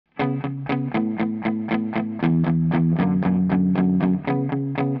Hello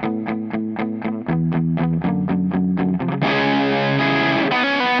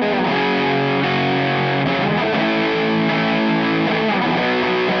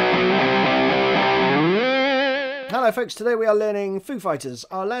folks, today we are learning Foo Fighters,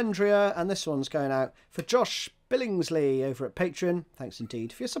 Arlandria, and this one's going out for Josh Billingsley over at Patreon. Thanks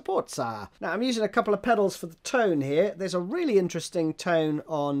indeed for your support, sir. Now I'm using a couple of pedals for the tone here. There's a really interesting tone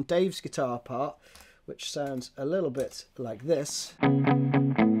on Dave's guitar part, which sounds a little bit like this.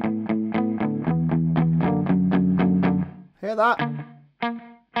 Hear that?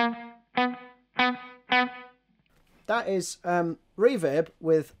 That is reverb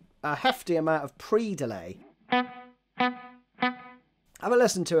with a hefty amount of pre-delay. Have a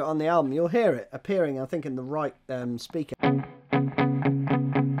listen to it on the album. You'll hear it appearing, I think, in the right speaker.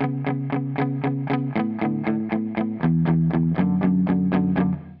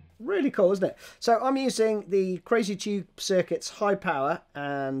 Really cool, isn't it? So I'm using the Crazy Tube Circuits high power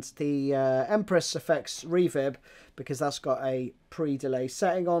and the Empress Effects reverb because that's got a pre-delay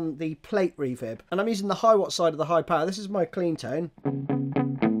setting on the plate reverb. And I'm using the high watt side of the high power. This is my clean tone.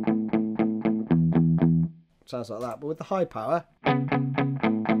 Sounds like that, but with the high power,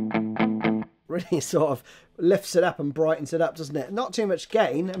 really sort of lifts it up and brightens it up, doesn't it? Not too much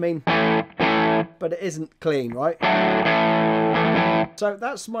gain, I mean, but it isn't clean, right? So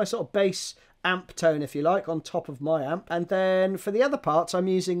that's my sort of bass amp tone, if you like, on top of my amp. And then for the other parts, I'm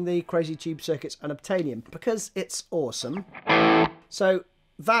using the Crazy Tube Circuits Unobtainium because it's awesome. So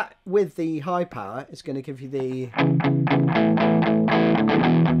that with the high power is going to give you the,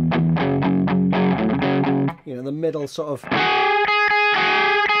 you know, the middle sort of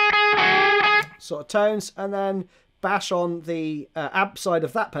tones, and then bash on the amp side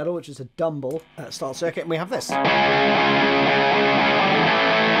of that pedal, which is a Dumble style circuit, and we have this.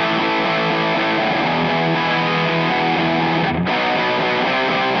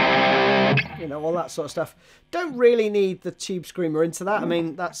 You know, all that sort of stuff. Don't really need the tube screamer into that. I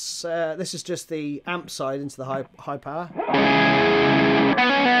mean, that's this is just the amp side into the high power.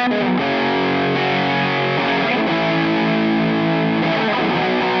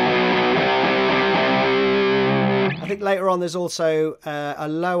 I think later on there's also a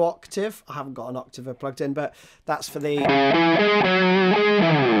low octave. I haven't got an octave plugged in, but that's for the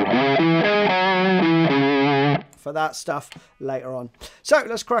that stuff later on. So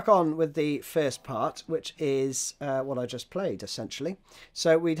let's crack on with the first part, which is what I just played essentially.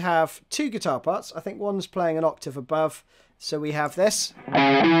 So we'd have two guitar parts. I think one's playing an octave above. So we have this.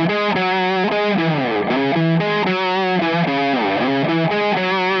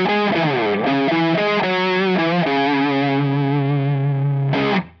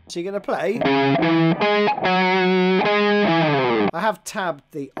 So you're going to play. I have tabbed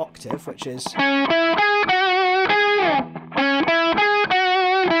the octave, which is.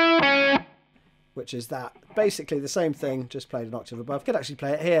 That. Basically the same thing, just played an octave above. Could actually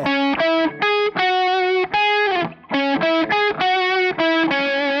play it here.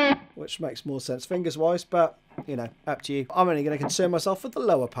 Which makes more sense fingers-wise, but, you know, up to you. I'm only going to concern myself with the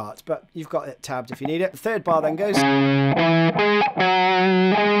lower parts, but you've got it tabbed if you need it. The third bar then goes.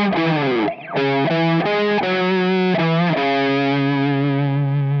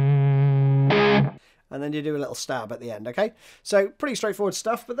 And then you do a little stab at the end, okay? So, pretty straightforward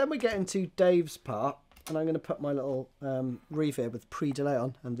stuff, but then we get into Dave's part, and I'm going to put my little reverb with pre-delay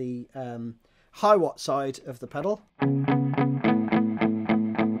on, and the high watt side of the pedal.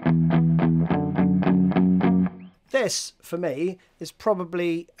 This, for me, is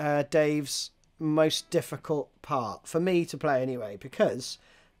probably Dave's most difficult part, for me to play anyway, because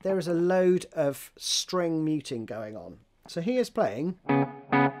there is a load of string muting going on. So he is playing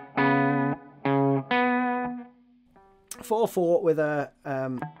 4/4 with a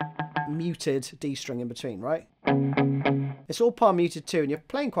muted D string in between, right? It's all palm muted too, and you're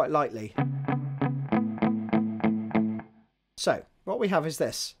playing quite lightly. So, what we have is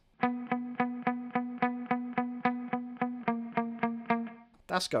this.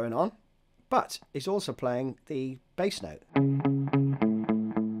 That's going on, but he's also playing the bass note.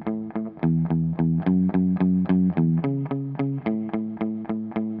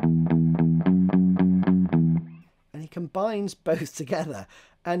 And he combines both together,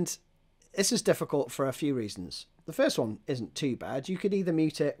 and this is difficult for a few reasons. The first one isn't too bad. You could either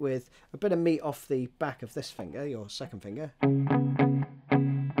mute it with a bit of meat off the back of this finger, your second finger.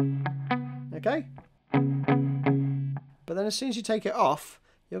 Okay? But then as soon as you take it off,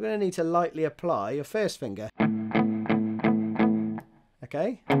 you're going to need to lightly apply your first finger.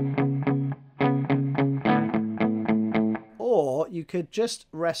 Okay? Or you you could just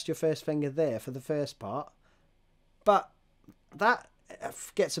rest your first finger there for the first part, but that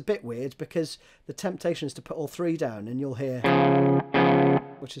gets a bit weird because the temptation is to put all three down and you'll hear,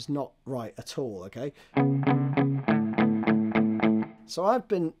 which is not right at all, okay? So I've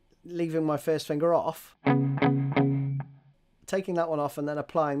been leaving my first finger off, taking that one off and then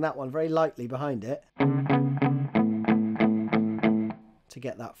applying that one very lightly behind it to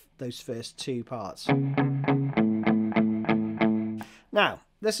get those first two parts. Now,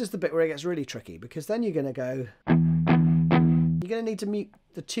 this is the bit where it gets really tricky, because then you're going to need to mute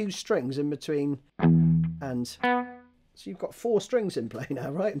the two strings in between, and so you've got 4 strings in play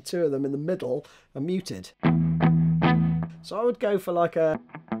now, right? And 2 of them in the middle are muted. So I would go for like a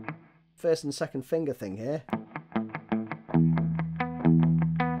first and second finger thing here.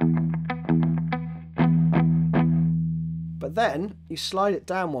 But then you slide it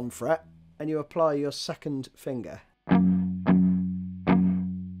down 1 fret and you apply your second finger.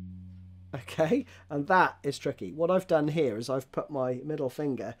 Okay, and that is tricky. What I've done here is I've put my middle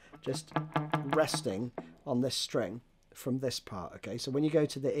finger just resting on this string from this part. Okay, so when you go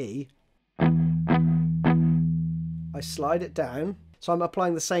to the E, I slide it down. So I'm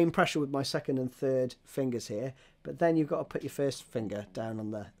applying the same pressure with my second and third fingers here, but then you've got to put your first finger down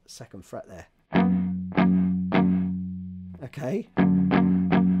on the second fret there. Okay,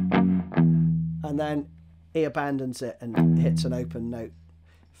 and then he abandons it and hits an open note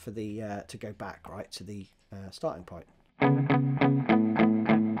for the to go back right to the starting point.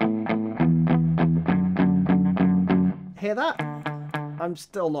 Hear that? I'm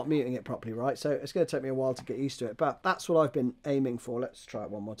still not muting it properly, right? So it's going to take me a while to get used to it, but that's what I've been aiming for. Let's try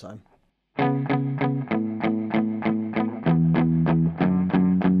it one more time.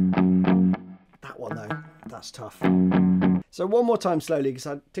 That one though, that's tough. So one more time slowly, because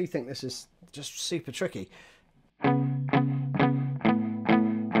I do think this is just super tricky.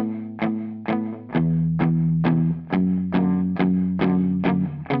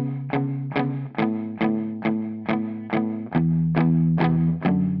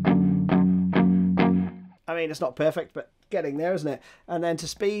 I mean, it's not perfect, but getting there, isn't it? And then to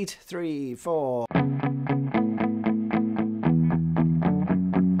speed, 3, 4.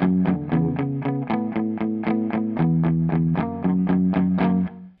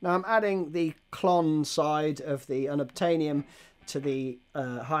 Now I'm adding the clon side of the unobtainium to the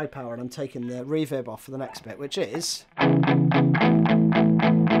high power, and I'm taking the reverb off for the next bit, which is...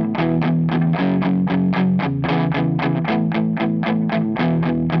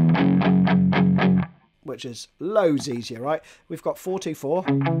 which is loads easier, right? We've got 4, 2, 4.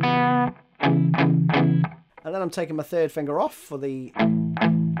 And then I'm taking my third finger off for the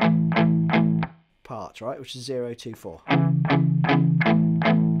part, right? Which is 0, 2, 4.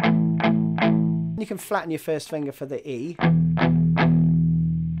 You can flatten your first finger for the E.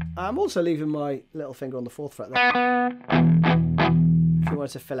 I'm also leaving my little finger on the 4th fret there. If you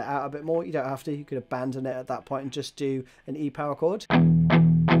wanted to fill it out a bit more, you don't have to. You could abandon it at that point and just do an E power chord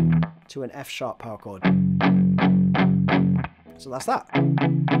to an F sharp power chord. So that's that.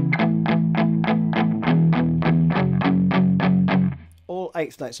 All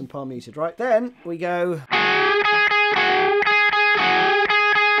 8th notes and palm muted, right? Then we go...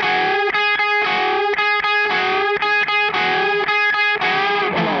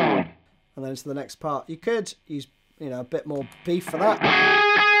 and then to the next part. You could use, you know, a bit more beef for that.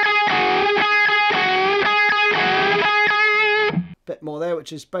 Bit more there,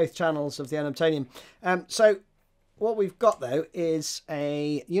 which is both channels of the unobtainium. So what we've got though is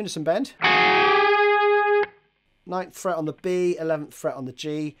a unison bend, 9th fret on the B, 11th fret on the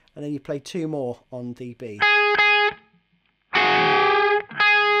G, and then you play 2 more on the B, and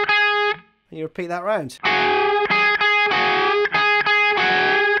you repeat that round.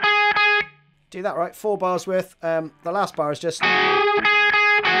 Do that right, 4 bars worth. The last bar is just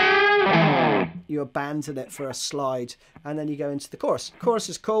you abandon it for a slide, and then you go into the chorus. Chorus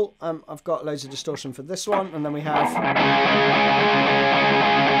is cool. I've got loads of distortion for this one, and then we have...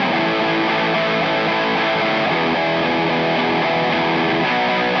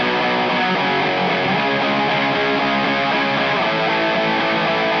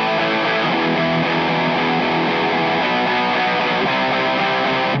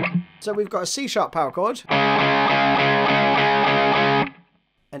 So we've got a C sharp power chord, an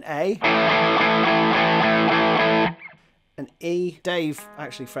A, an E. Dave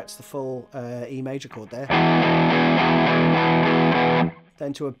actually frets the full E major chord there.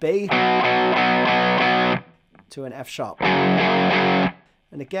 Then to a B, to an F sharp.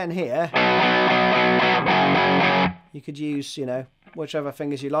 And again here, you could use, you know, whichever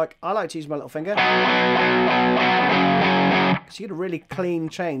fingers you like. I like to use my little finger. So you get a really clean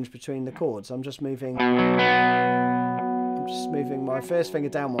change between the chords. I'm just moving my first finger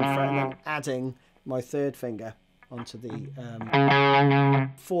down one fret and then adding my third finger onto the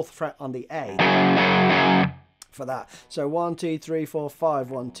 4th fret on the A for that. So 1, 2, 3, 4,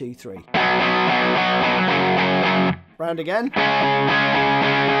 5, 1, 2, 3. Round again.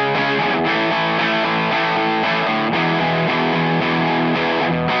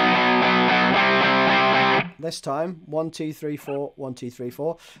 This time 1, 2, 3, 4, 1, 2, 3,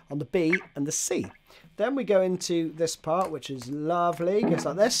 4 on the B and the C. Then we go into this part, which is lovely. It goes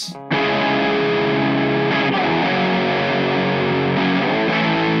like this.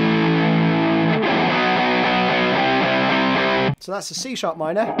 So that's a C sharp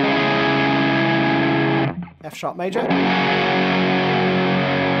minor, F sharp major,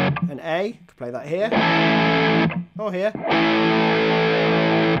 an A. Could play that here or here.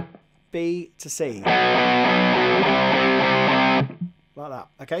 B to C. Like that.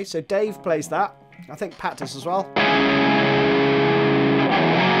 Okay, so Dave plays that. I think Pat does as well.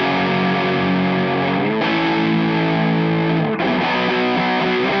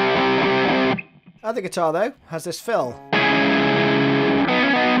 Other guitar, though, has this fill.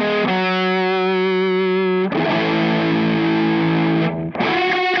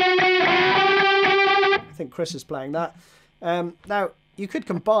 I think Chris is playing that. Now, you could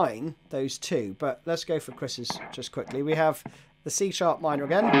combine those two, but let's go for Chris's just quickly. We have the C sharp minor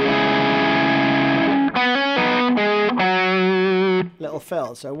again. Little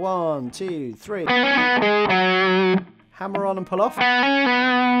fill. So 1, 2, 3. Hammer on and pull off.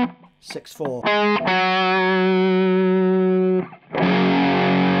 6, 4.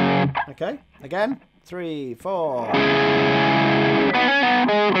 Okay, again. 3, 4.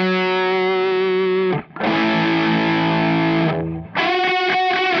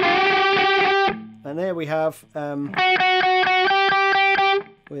 And there we have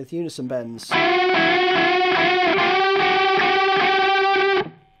with unison bends like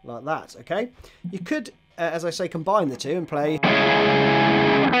that. Okay, you could, as I say, combine the two and play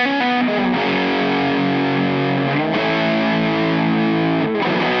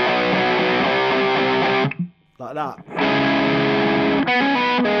like that.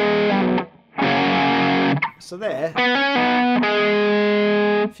 So there,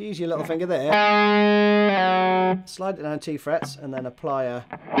 if you use your little finger there, slide it down 2 frets and then apply a,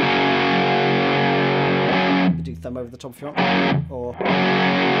 you do thumb over the top if you want, or,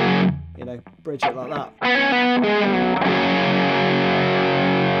 you know, bridge it like that.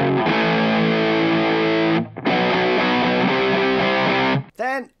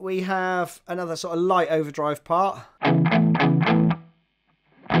 Then we have another sort of light overdrive part.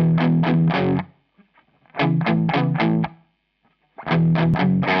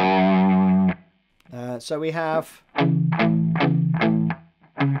 So we have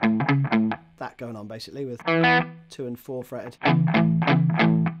that going on basically with 2 and 4 fretted.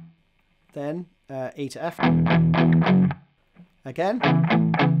 Then E to F. Again.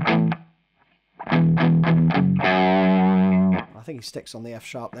 I think he sticks on the F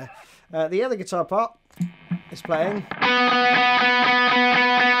sharp there. The other guitar part is playing.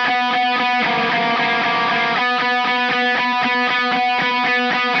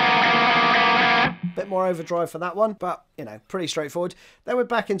 Bit more overdrive for that one, but you know, pretty straightforward. Then we're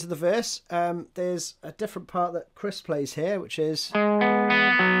back into the verse. There's a different part that Chris plays here, which is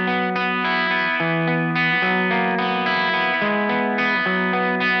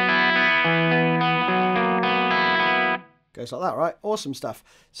goes like that, right? Awesome stuff.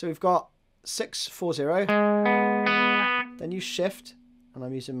 So we've got 6, 4, 0. Then you shift, and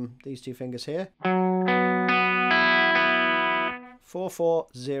I'm using these 2 fingers here. 4, 4,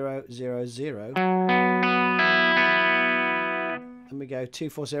 0, 0, 0. Then we go 2,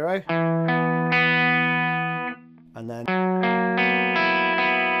 4, 0. And then,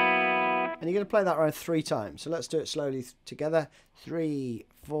 and you're going to play that around 3 times. So let's do it slowly together. 3,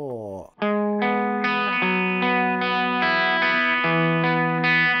 4.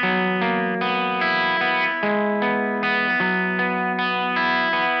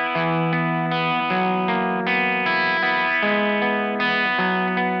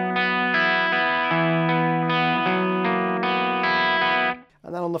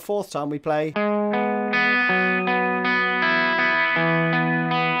 And then on the 4th time we play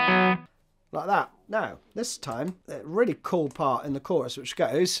like that. Now, this time, a really cool part in the chorus which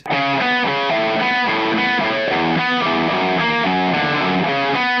goes. Got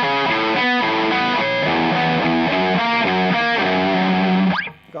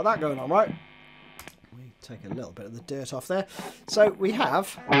that going on, right? Take a little bit of the dirt off there. So we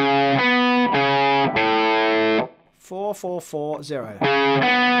have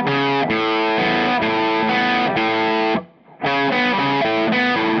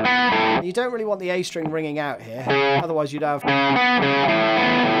 4-4-4-0. You don't really want the A string ringing out here, otherwise you'd have...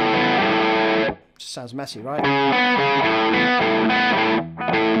 Just sounds messy, right?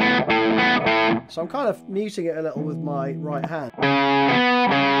 So I'm kind of muting it a little with my right hand.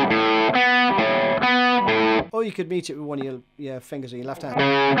 Or you could mute it with one of your fingers on your left hand.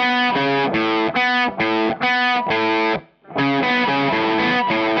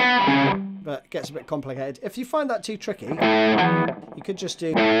 But it gets a bit complicated. If you find that too tricky, you could just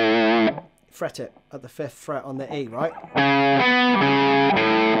do fret it at the 5th fret on the E, right?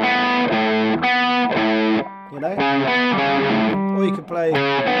 You know? Or you could play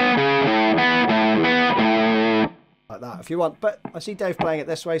like that if you want. But I see Dave playing it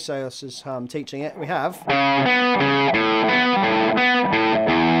this way, so this is how I'm teaching it. We have...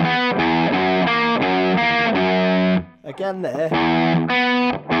 Again there.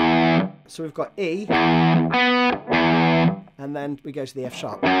 So we've got E, and then we go to the F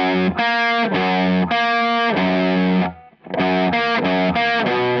sharp.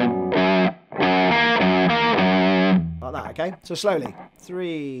 Like that, okay? So slowly.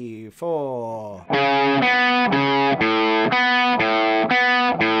 3, 4.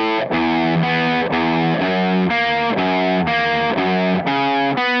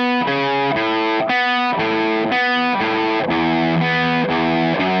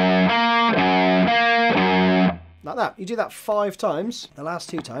 Like that. You do that 5 times. The last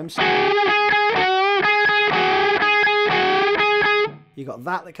 2 times. You got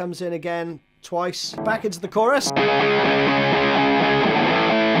that comes in again twice. Back into the chorus.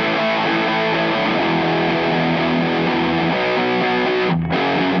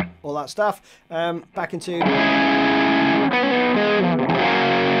 All that stuff. Back into...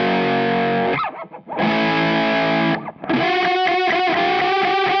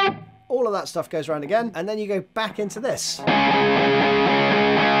 All of that stuff goes around again, and then you go back into this.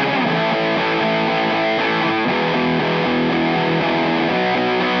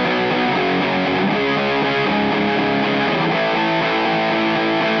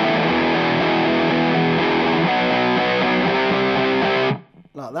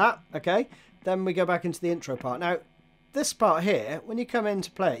 Like that, okay? Then we go back into the intro part. Now, this part here, when you come in to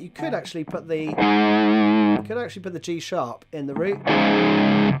play it, you could actually put the G sharp in the root.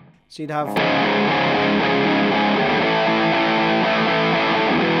 So you'd have...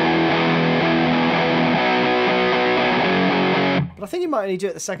 But I think you might only do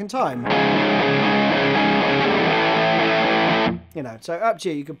it the second time. You know, so up to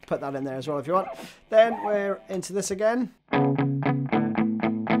you. You could put that in there as well if you want. Then we're into this again.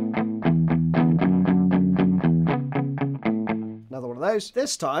 Another one of those.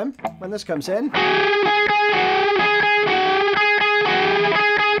 This time, when this comes in...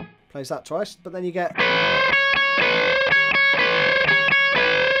 Plays that twice, but then you get...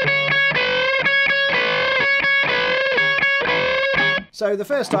 So the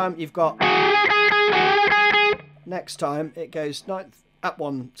first time you've got... Next time it goes 9th up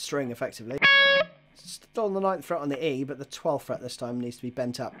 1 string effectively. Still on the 9th fret on the E, but the 12th fret this time needs to be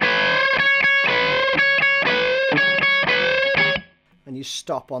bent up. And you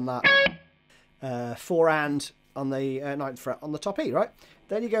stop on that 4 and on the 9th fret on the top E, right?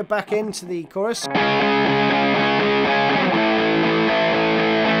 Then you go back into the chorus. And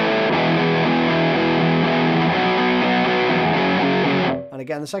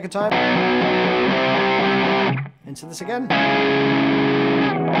again the second time. Into this again.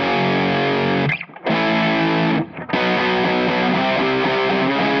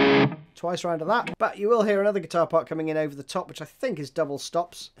 Twice round of that. But you will hear another guitar part coming in over the top, which I think is double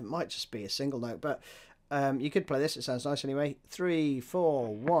stops. It might just be a single note, but you could play this. It sounds nice anyway. 3,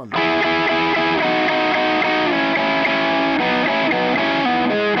 4, 1.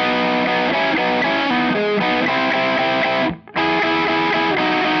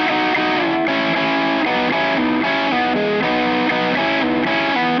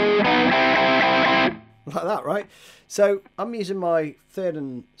 Like that, right? So I'm using my 3rd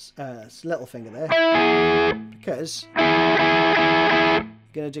and little finger there because I'm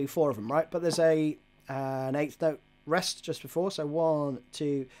going to do 4 of them, right? But there's an 8th note rest just before, so 1,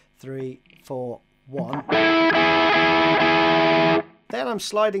 2, 3, 4, 1. Then I'm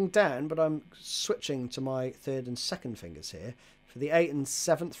sliding down, but I'm switching to my 3rd and 2nd fingers here for the 8th and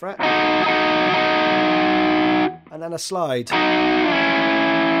 7th fret, and then a slide.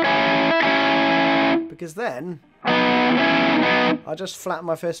 Because then I just flatten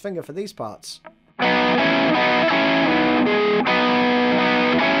my 1st finger for these parts.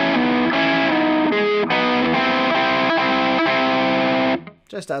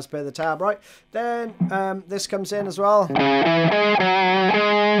 Just as per the tab, right? Then this comes in as well.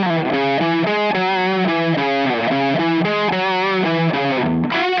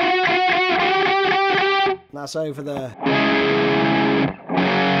 That's over there.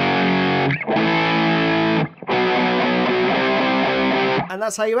 And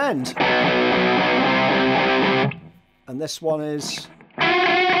that's how you end. And this one is...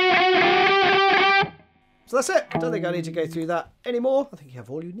 So that's it. Don't think I need to go through that anymore. I think you have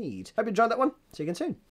all you need. Hope you enjoyed that one. See you again soon.